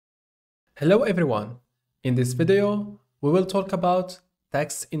Hello everyone! In this video, we will talk about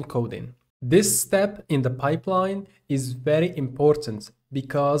text encoding. This step in the pipeline is very important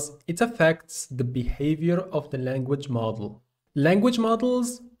because it affects the behavior of the language model. Language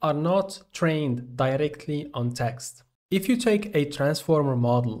models are not trained directly on text. If you take a transformer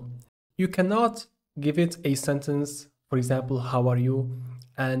model, you cannot give it a sentence, for example, how are you,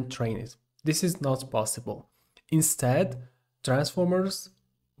 and train it. This is not possible. Instead, transformers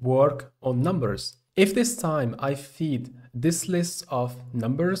work on numbers. If this time I feed this list of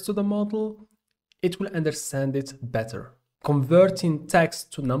numbers to the model, it will understand it better. Converting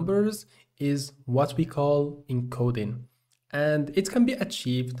text to numbers is what we call encoding, and it can be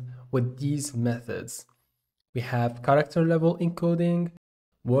achieved with these methods. We have character level encoding,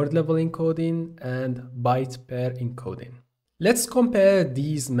 word level encoding, and byte pair encoding. Let's compare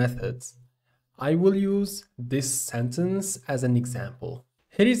these methods. I will use this sentence as an example.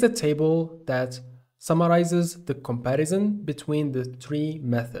 Here is a table that summarizes the comparison between the three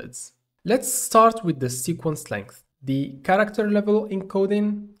methods. Let's start with the sequence length. The character level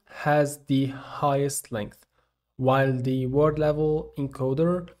encoding has the highest length, while the word level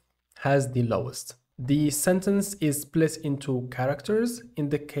encoder has the lowest. The sentence is split into characters in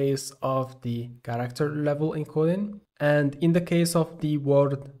the case of the character level encoding, and in the case of the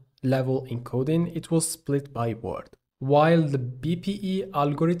word level encoding, it was split by word. While the BPE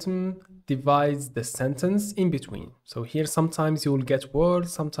algorithm divides the sentence in between. So here sometimes you will get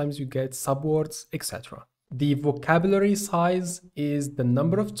words, sometimes you get subwords, etc. The vocabulary size is the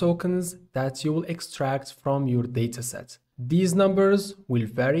number of tokens that you will extract from your dataset. These numbers will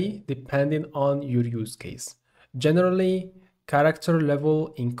vary depending on your use case. Generally, character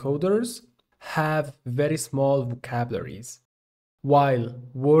level encoders have very small vocabularies, while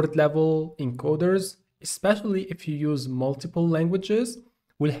word level encoders, especially if you use multiple languages,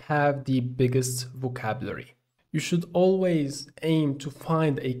 will have the biggest vocabulary. You should always aim to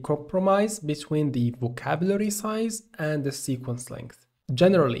find a compromise between the vocabulary size and the sequence length.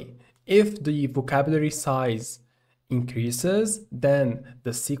 Generally, if the vocabulary size increases, then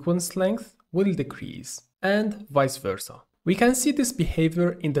the sequence length will decrease, and vice versa. We can see this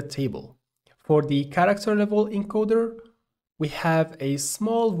behavior in the table. For the character level encoder, we have a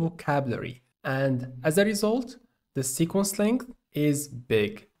small vocabulary, and as a result, the sequence length is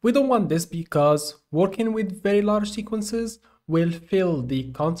big. We don't want this because working with very large sequences will fill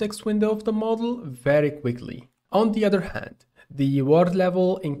the context window of the model very quickly. On the other hand, the word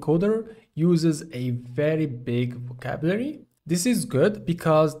level encoder uses a very big vocabulary. This is good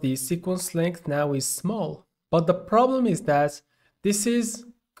because the sequence length now is small, but the problem is that this is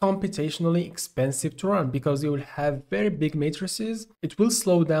computationally expensive to run because you will have very big matrices. It will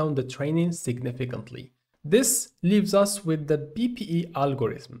slow down the training significantly. This leaves us with the BPE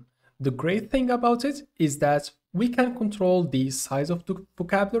algorithm. The great thing about it is that we can control the size of the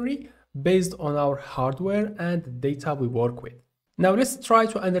vocabulary based on our hardware and the data we work with. Now let's try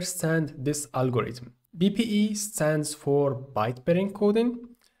to understand this algorithm. BPE stands for Byte Pair Encoding,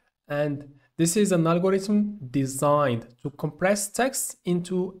 and this is an algorithm designed to compress text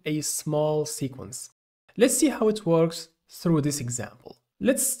into a small sequence. Let's see how it works through this example.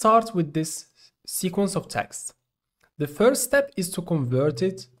 Let's start with this sequence of text. The first step is to convert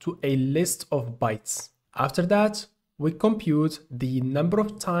it to a list of bytes. After that, we compute the number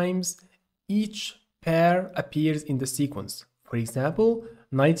of times each pair appears in the sequence. For example,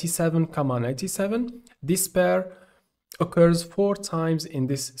 97,97, this pair occurs 4 times in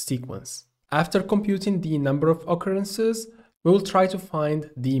this sequence. After computing the number of occurrences, we will try to find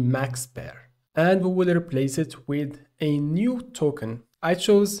the max pair, and we will replace it with a new token. I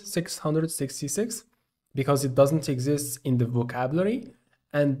chose 666 because it doesn't exist in the vocabulary.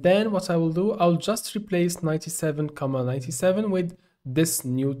 And then what I will do, I'll just replace 97,97 with this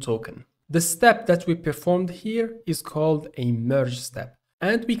new token. The step that we performed here is called a merge step,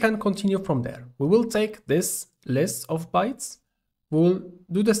 and we can continue from there. We will take this list of bytes. We will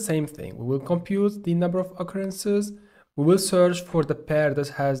do the same thing. We will compute the number of occurrences. We will search for the pair that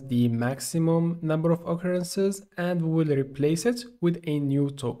has the maximum number of occurrences, and we will replace it with a new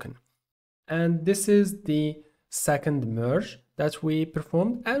token. And this is the second merge that we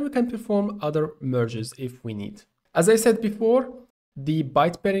performed, and we can perform other merges if we need. As I said before, the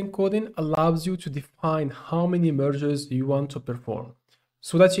byte pair encoding allows you to define how many merges you want to perform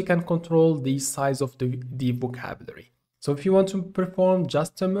so that you can control the size of the vocabulary. So if you want to perform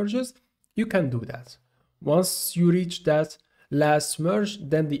just 10 merges, you can do that. Once you reach that last merge,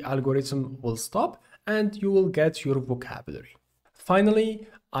 then the algorithm will stop and you will get your vocabulary. Finally,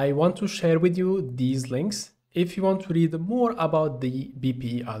 I want to share with you these links if you want to read more about the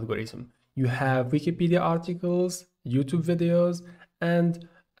BPE algorithm. you have Wikipedia articles, YouTube videos, and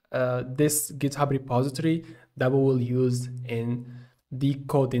this GitHub repository that we will use in the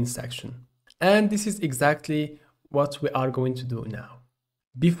coding section. And this is exactly what we are going to do now.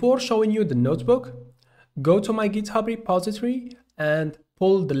 Before showing you the notebook, go to my GitHub repository and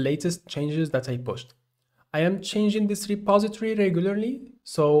pull the latest changes that I pushed. I am changing this repository regularly,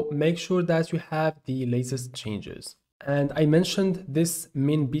 so make sure that you have the latest changes. And I mentioned this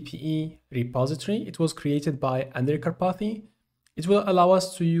minbpe repository. It was created by Andrej Karpathy. It will allow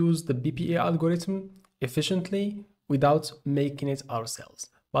us to use the BPA algorithm efficiently without making it ourselves.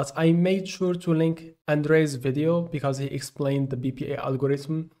 But I made sure to link Andrej's video because he explained the BPA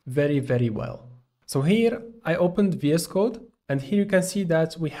algorithm very, very well. So here I opened VS Code, and here you can see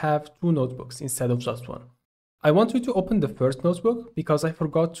that we have two notebooks instead of just one. I want you to open the first notebook because I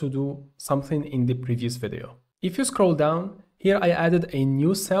forgot to do something in the previous video. If you scroll down, here I added a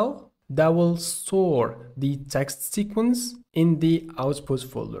new cell that will store the text sequence in the output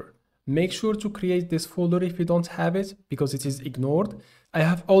folder. Make sure to create this folder if you don't have it because it is ignored. I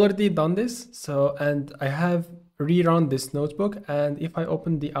have already done this, and I have rerun this notebook, and if I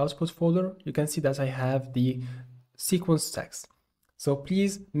open the output folder, you can see that I have the sequence text. So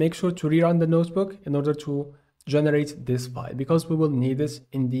please make sure to rerun the notebook in order to generate this file because we will need it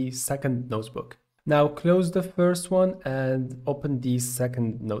in the second notebook. Now close the first one and open the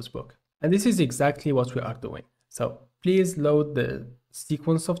second notebook. And this is exactly what we are doing. So please load the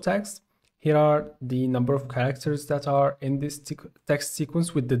sequence of text. Here are the number of characters that are in this text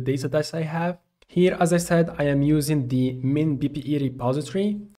sequence with the data that I have. Here, as I said, I am using the minbpe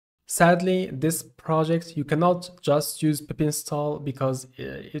repository. Sadly, this project, you cannot just use pip install because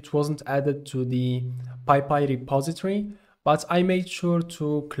it wasn't added to the PyPy repository, but I made sure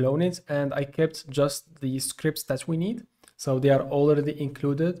to clone it and I kept just the scripts that we need. So they are already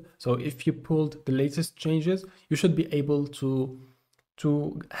included. So if you pulled the latest changes, you should be able to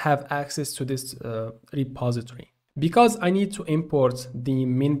have access to this repository. Because I need to import the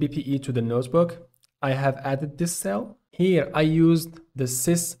minbpe to the notebook, I have added this cell. Here I used the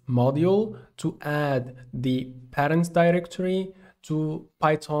sys module to add the parent directory to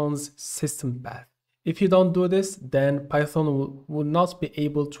Python's system path. If you don't do this, then Python will not be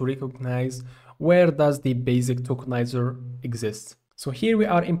able to recognize where does the basic tokenizer exist. So here we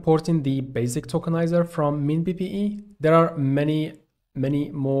are importing the basic tokenizer from minbpe. There are many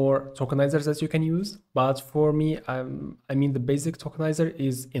more tokenizers that you can use, but for me, I mean the basic tokenizer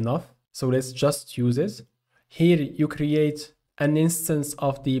is enough. So let's just use it. Here you create an instance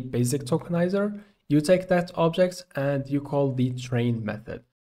of the basic tokenizer. You take that object and you call the train method.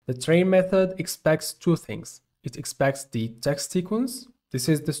 The train method expects two things. It expects the text sequence. This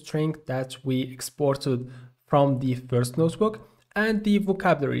is the string that we exported from the first notebook, and the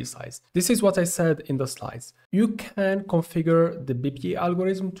vocabulary size. This is what I said in the slides. You can configure the BPA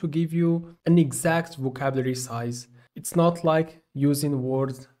algorithm to give you an exact vocabulary size. It's not like using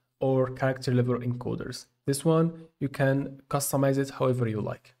word or character level encoders. This one, you can customize it however you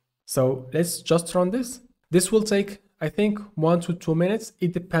like. So let's just run this. This will take, I think, 1 to 2 minutes.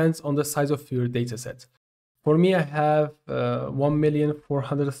 It depends on the size of your dataset. For me, I have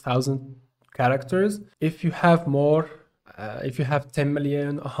 1,400,000 characters. If you have more, if you have 10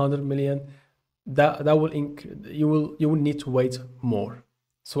 million, 100 million, you will need to wait more.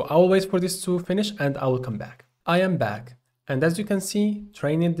 So I will wait for this to finish and I will come back. I am back. And as you can see,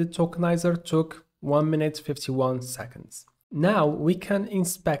 training the tokenizer took 1 minute 51 seconds. Now we can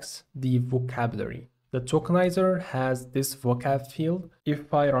inspect the vocabulary. The tokenizer has this vocab field.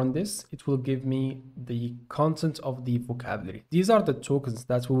 If I run this, it will give me the content of the vocabulary. These are the tokens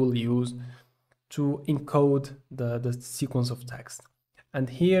that we will use to encode the sequence of text. And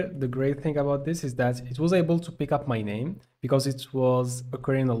here, the great thing about this is that it was able to pick up my name because it was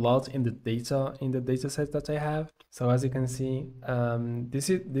occurring a lot in the data set that I have. So as you can see, this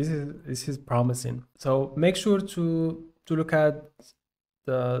is promising. So make sure to look at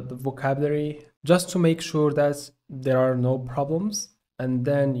the vocabulary just to make sure that there are no problems, and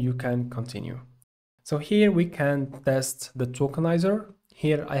then you can continue. So here we can test the tokenizer.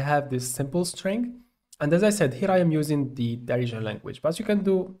 Here I have this simple string. And as I said, here I am using the Darija language, but you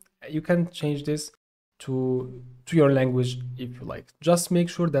can change this to your language if you like. Just make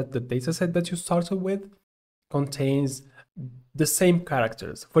sure that the dataset that you started with contains the same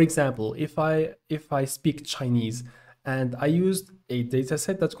characters. For example, if I speak Chinese and I used a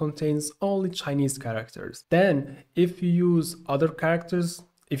dataset that contains only Chinese characters, then if you use other characters,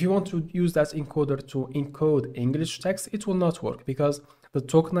 if you want to use that encoder to encode English text, it will not work because the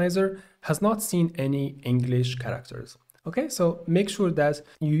tokenizer has not seen any English characters. Okay, so make sure that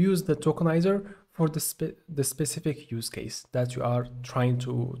you use the tokenizer for the specific use case that you are trying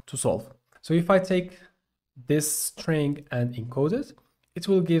to solve. So if I take this string and encode it, it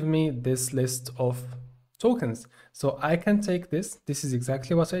will give me this list of tokens. So I can take this is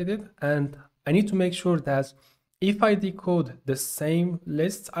exactly what I did, and I need to make sure that if I decode the same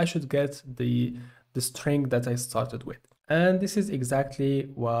list, I should get the string that I started with. And this is exactly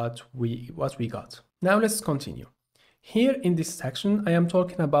what we got. Now let's continue. Here in this section, I am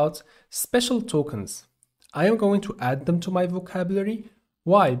talking about special tokens. I am going to add them to my vocabulary.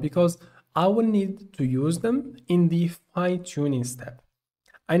 Why? Because I will need to use them in the fine-tuning step.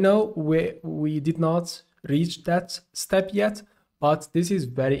 I know we did not reach that step yet, but this is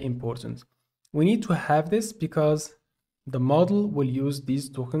very important. We need to have this because the model will use these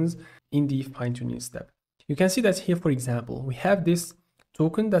tokens in the fine-tuning step. You can see that here, for example, we have this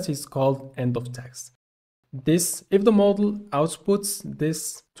token that is called end of text. This, if the model outputs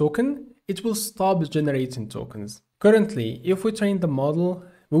this token, it will stop generating tokens. Currently, if we train the model,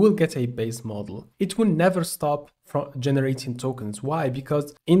 we will get a base model. It will never stop from generating tokens. Why?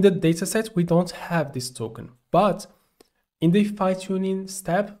 Because in the dataset, we don't have this token. But in the fine-tuning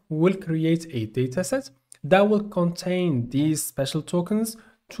step, we will create a dataset that will contain these special tokens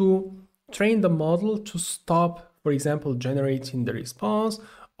to train the model to stop, for example, generating the response,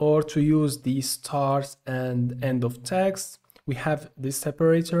 or to use the start and end of text. We have this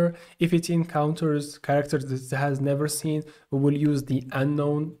separator. If it encounters characters that it has never seen, we will use the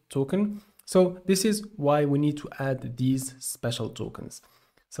unknown token. So this is why we need to add these special tokens.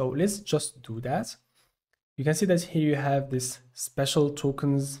 So let's just do that. You can see that here you have this special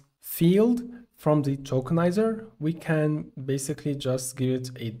tokens field from the tokenizer. We can basically just give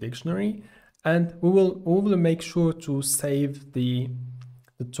it a dictionary, and we will make sure to save the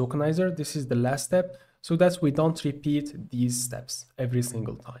tokenizer. This is the last step, so that we don't repeat these steps every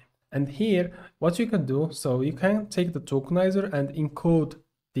single time. And here, what you can do, so you can take the tokenizer and encode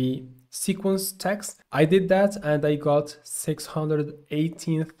the sequence text. I did that and I got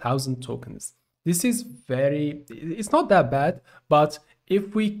 618,000 tokens. This is it's not that bad, but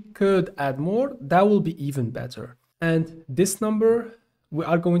if we could add more, that will be even better. And this number, we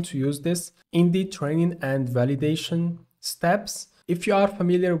are going to use this in the training and validation steps. If you are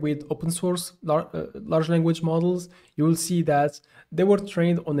familiar with open source large language models, you will see that they were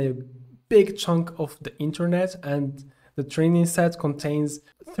trained on a big chunk of the internet, and the training set contains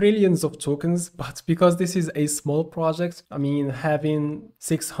trillions of tokens. But because this is a small project, I mean, having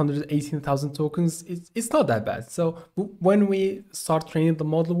 618,000 tokens, it's not that bad. So when we start training the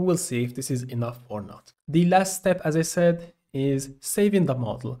model, we will see if this is enough or not. The last step, as I said, is saving the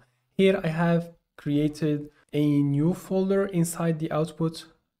model. Here I have created a new folder inside the output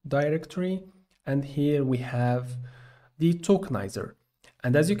directory, and here we have the tokenizer.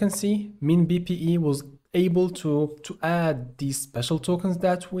 And as you can see, minbpe was able to add these special tokens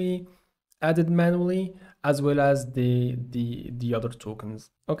that we added manually, as well as the other tokens.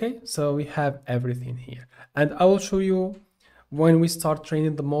 Okay, so we have everything here, and I will show you when we start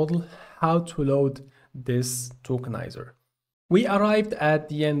training the model how to load this tokenizer. We arrived at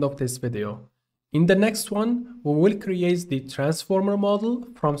the end of this video. In the next one, we will create the transformer model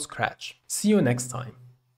from scratch. See you next time.